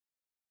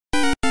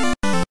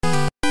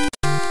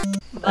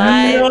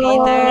Bye,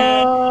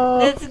 Peter.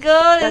 Let's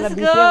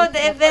go.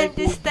 The event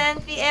is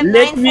 10 p.m.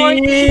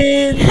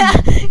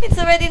 9:40. It's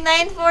already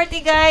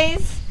 9:40,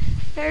 guys.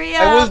 Hurry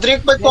up. I will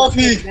drink my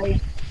coffee.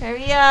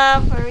 Hurry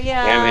up.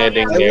 I'm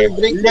heading I there. will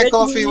drink my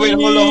coffee. Wait,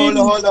 hold on.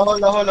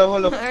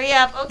 Hurry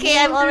up. Okay,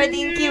 I'm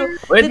already in queue.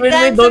 Wait,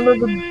 don't know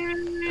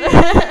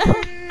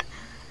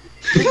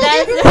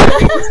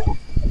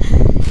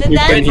The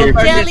dancing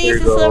jellies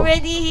is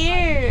already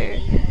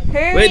here.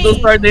 Hurry. Wait, don't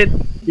start it.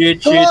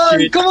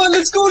 Come on,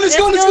 let's go. Let's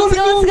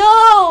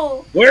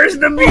go. Where's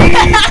the beat?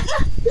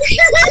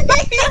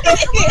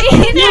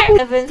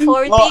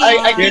 11:40. Oh,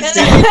 I can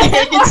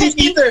see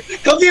Peter.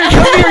 Come here.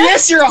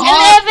 Yes, you're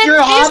hot.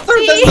 You're hotter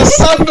than the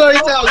sun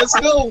right now. Let's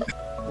go.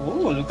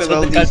 Oh, look at So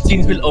all the these.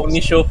 cutscenes will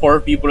only show 4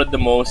 people at the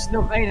most.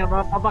 Look, ayun na,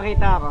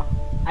 papakita ako.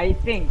 I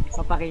think,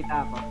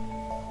 papakita ako.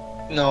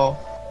 No.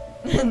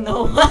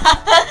 No.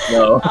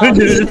 No.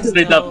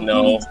 Straight up,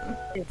 no.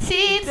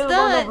 See, it's Still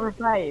done.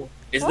 1/5.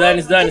 It's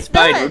done. It's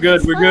fine. We're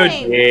good.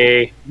 Fine.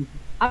 Yay.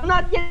 I'm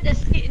not yet,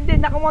 hindi,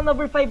 naka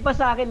 1/5 pa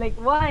sa akin, like,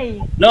 why?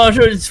 No,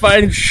 sure, it's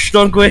fine. Shh,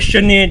 don't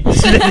question it.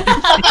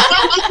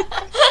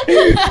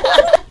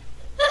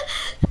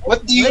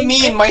 What do you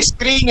mean? My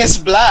screen is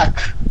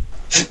black.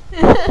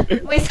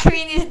 My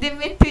screen is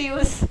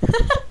Demetrius.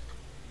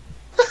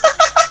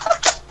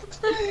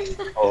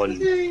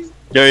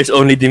 There is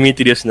only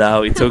Demetrius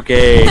now. It's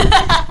okay.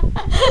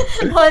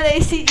 All I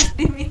see is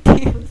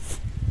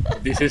Demetrius.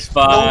 This is No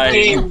fine.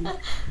 game.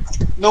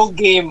 No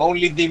game.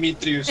 Only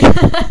Demetrius.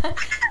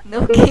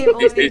 No game.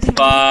 This is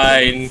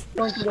fine.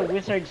 Going to the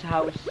wizard's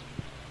house.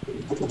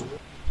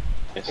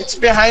 It's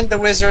behind the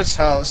wizard's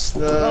house.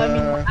 So, I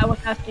mean, I was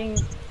asking,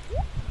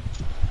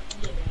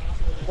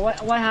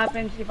 what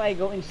happens if I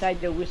go inside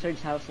the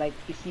wizard's house? Like,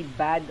 is he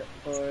bad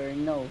or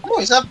no? Oh,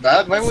 it's not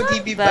bad. Why would he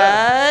be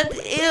bad?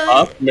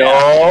 Bad.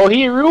 No,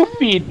 he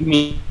roofied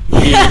me.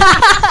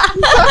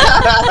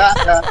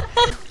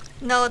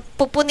 No,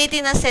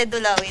 pupunitin ang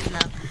sedula. Wait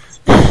lang.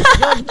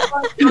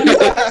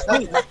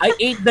 I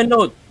ate the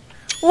note.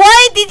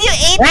 Why did you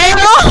eat the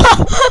note?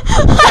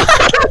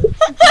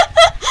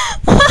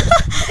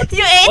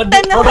 You ate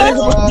the What am I note.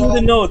 supposed to do with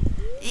the note?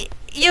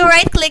 You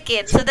right click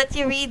it so that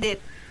you read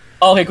it.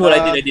 Okay, cool.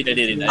 I did.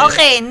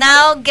 Okay,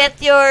 now get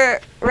your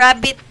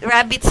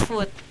rabbit's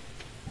foot.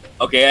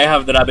 Okay, I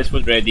have the rabbit's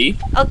foot ready.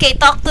 Okay,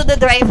 talk to the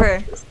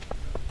driver.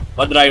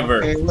 What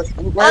driver? Okay,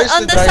 where's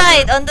On the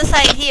driver?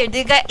 side here. Do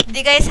you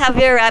guys have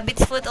your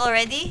rabbit's foot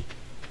already?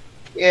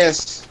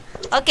 Yes.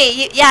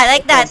 Okay, yeah,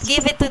 like that.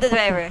 Give it to the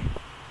driver.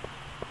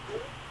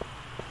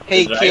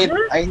 Hey The kid,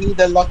 driver? I need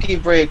a lucky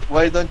break.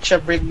 Why don't you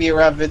bring me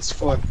rabbit's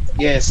foot?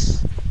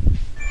 Yes.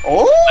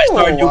 Oh,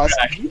 Stardew what's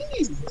crash.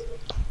 this?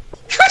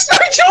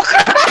 Stardew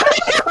crash!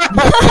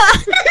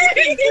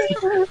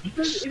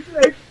 It's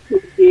like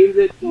games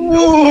that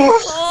Oh.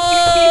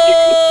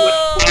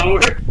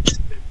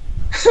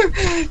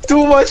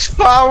 Too much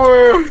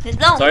power. Wait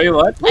lang. Sorry,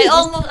 what? I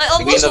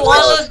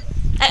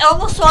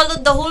almost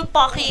swallowed the whole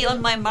Pocky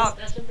on my mouth.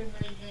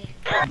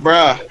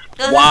 Bruh.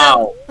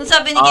 Wow. Nung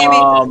sabi ni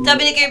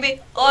Kirby,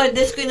 oh,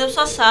 this queen of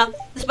sauce ha.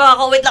 Tapos baka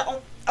ako, wait lang,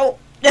 oh.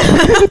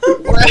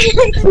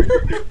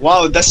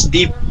 Wow, that's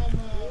deep.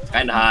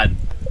 Kinda hard.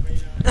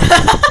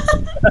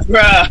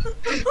 Bruh.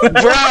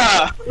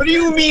 What do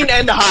you mean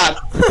and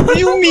hot? What do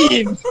you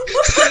mean?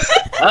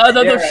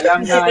 Don't Yeah,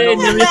 alam na, Give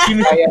ano,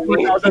 me kaya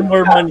 4,000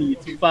 more money.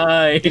 It's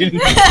fine.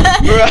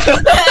 Bruh.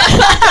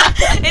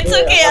 It's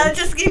okay, I'll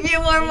just give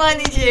you more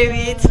money,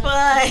 Jerry. It's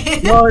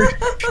fine. No,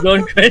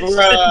 don't question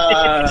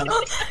Bruh.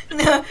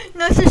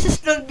 No,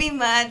 just don't be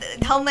mad.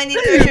 How many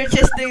treasure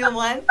chests do you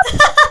want?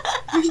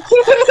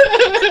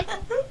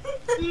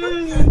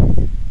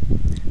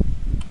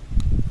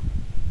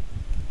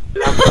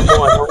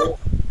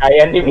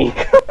 kaya ni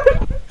Mika.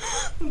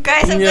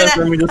 Guys, I'm Yes,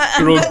 let me just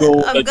throw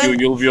gold at you.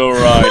 You'll be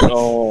alright.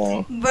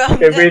 Oh. Bro,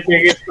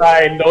 Everything is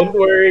fine. Don't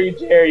worry,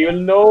 Jerry.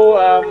 You'll know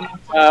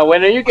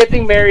when are you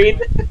getting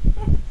married?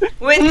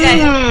 wait,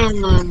 guys.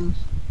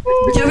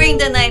 During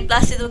the night,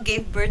 Placido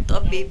gave birth to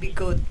a baby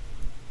goat.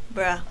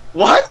 Bruh.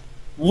 What?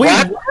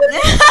 Wait,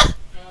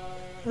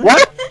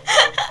 What?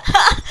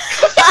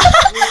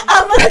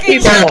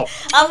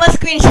 I'ma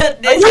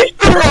screenshot this.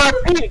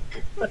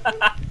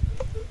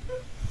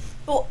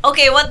 Oh,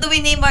 okay, what do we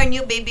name our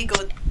new baby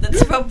goat?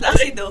 That's from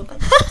Placido.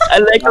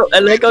 I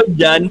like how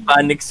Jan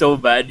panicked so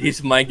bad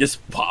his mind just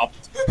popped.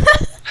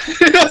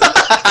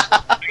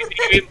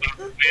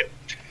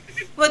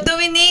 What do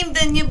we name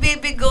the new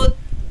baby goat?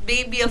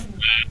 Baby of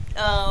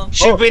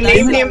Should we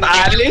name him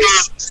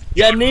Alice?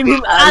 Yeah, name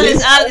him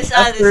Alice. Alice.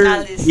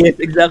 Alice. Yes,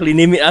 exactly.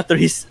 Name it after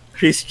his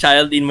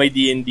child in my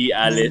D&D,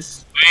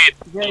 Alice.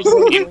 Wait,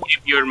 give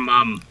your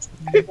mom.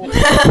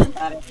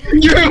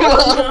 Your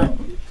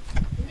mom.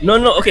 No,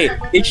 okay.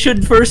 It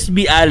should first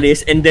be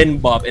Alice and then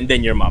Bob and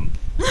then your mom.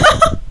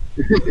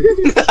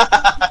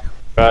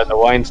 The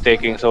wine's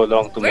taking so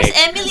long to Where's make.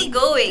 Emily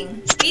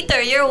going?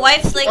 Peter, your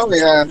wife's like Oh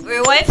yeah.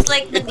 your wife's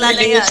like It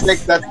really is naglalayas.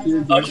 like that.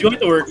 Oh, she's going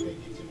to work.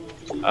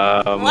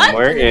 What?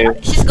 Where is?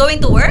 She's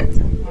going to work?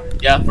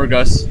 Yeah, for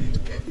Gus.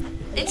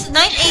 It's 9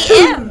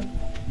 a.m.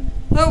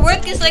 Her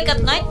work is like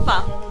at night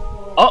pa.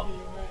 Oh,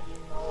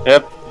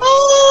 Yep.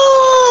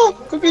 Oh!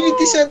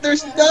 Community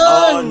center's Oh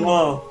done!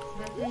 no.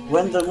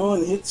 When the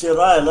moon hits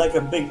your eye like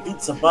a big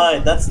pizza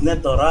pie, that's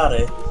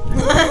netorare.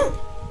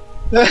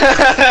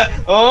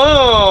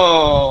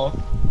 Oh!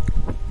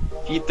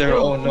 Peter,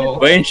 oh no.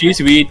 when she's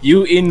with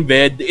you in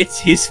bed, it's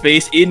his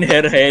face in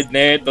her head,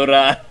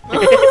 Netora.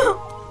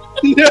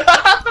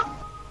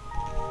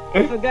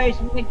 So guys,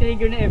 may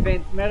trigger na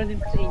event. Meron din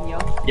pa sa inyo?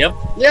 Yep.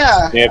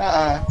 Yeah. Yep.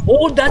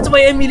 Oh, that's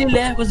why Emily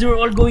left, because they were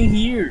all going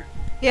here.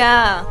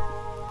 Yeah.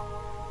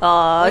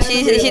 Oh,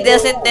 she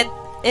doesn't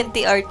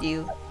NTR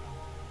you.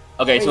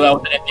 Okay, so that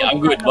was an NTR.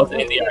 I'm good. What's an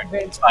NTR?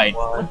 It's fine.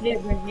 What's the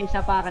event? May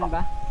sapakan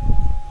ba?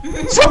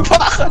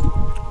 Sapakan!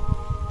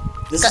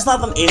 This is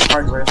not an Ace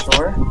Hardware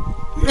store.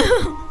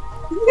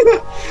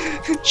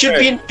 Should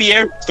be in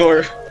Pierre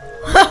store.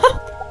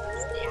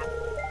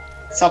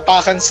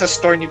 Sapakan sa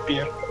store ni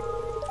Pierre.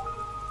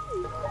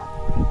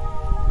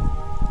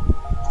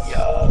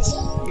 Yes.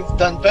 You've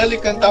done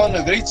Pelican Town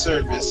a great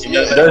service.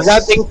 Yes. Does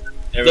that think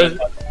Everyone,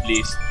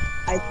 please.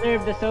 I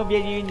served the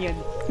Soviet Union.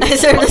 I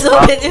serve the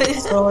Soviet Union.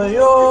 So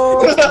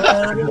yours.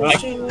 I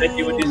that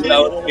you would this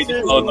down with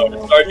this honor. The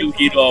Stardew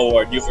Hero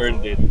Award. You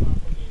earned it.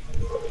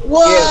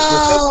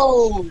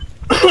 Wow!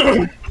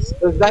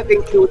 does that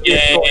include the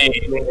Yay.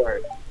 short, Mayor?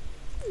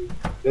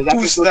 Does that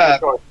Who's include that?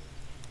 the short?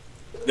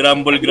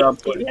 Grumble.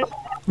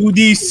 Do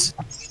this.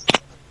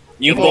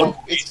 New Oh, phone.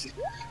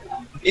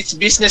 it's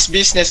business,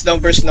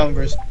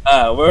 numbers.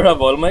 Where have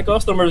all my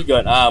customers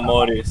gone?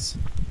 Morris.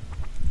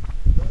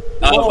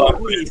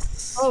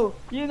 Morris. Oh,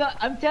 you know,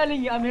 I'm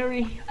telling you, I'm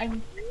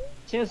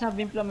sales have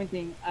been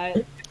plummeting.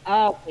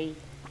 Okay.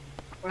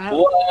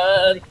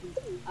 What?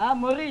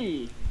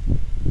 Mori.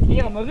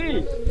 Here,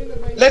 Mori.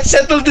 Let's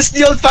settle this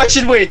the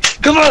old-fashioned way.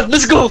 Come on,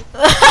 let's go.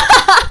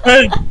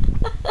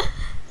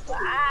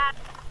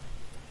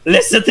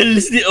 Let's settle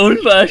this the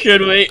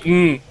old-fashioned way.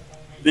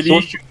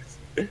 Delicious.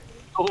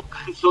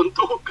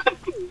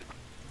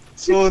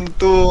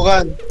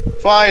 Suntukan.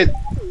 Fight.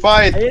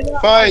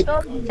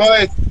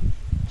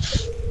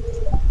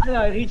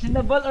 Ano,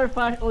 reasonable or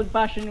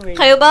old-fashioned way?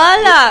 Kayo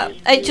bahala.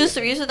 I choose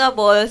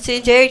reasonable.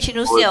 Si Jerry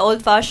chinus niya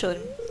old-fashioned.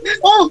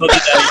 Oh!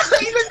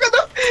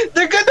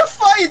 they're gonna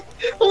fight!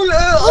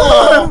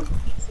 Oh.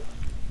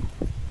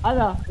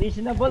 Ano,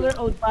 reasonable or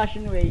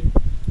old-fashioned way?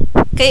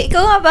 Kaya ikaw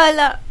nga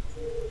bahala.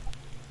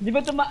 Di ba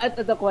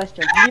ito the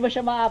question? Hindi ba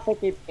siya ma-affect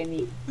if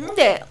any?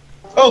 Hindi.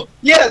 Oh,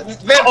 yeah,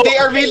 they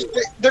are really,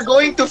 they're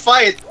going to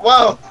fight.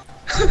 Wow.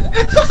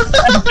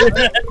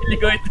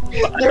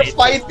 They're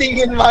fighting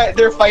in my head.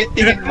 They're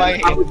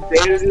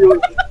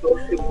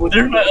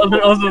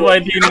also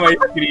fighting in my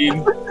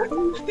screen.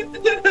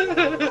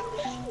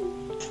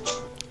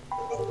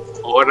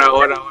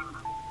 Ora.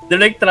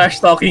 They're like trash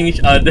talking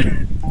each other.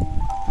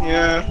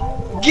 Yeah.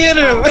 Get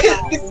him!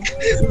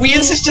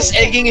 Wheels is just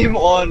egging him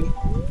on.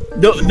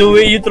 The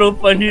way you throw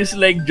punches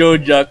like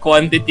Joja,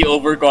 quantity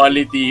over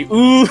quality.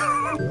 Ooh.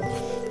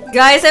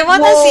 Guys, I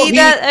wanna Whoa, see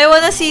that. I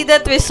wanna see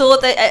that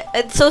result.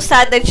 It's so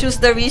sad I choose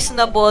the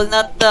reasonable,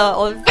 not the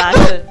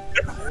old-fashioned.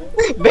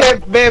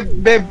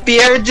 Babe,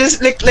 Pierre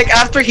just like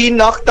after he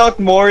knocked out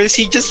Morris,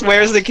 he just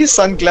wears like his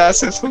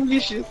sunglasses. Holy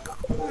shit.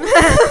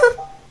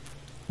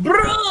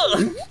 Bro!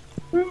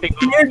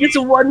 Pierre gets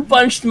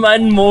one-punched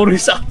man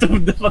Morris out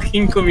of the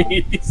fucking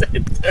community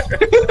center.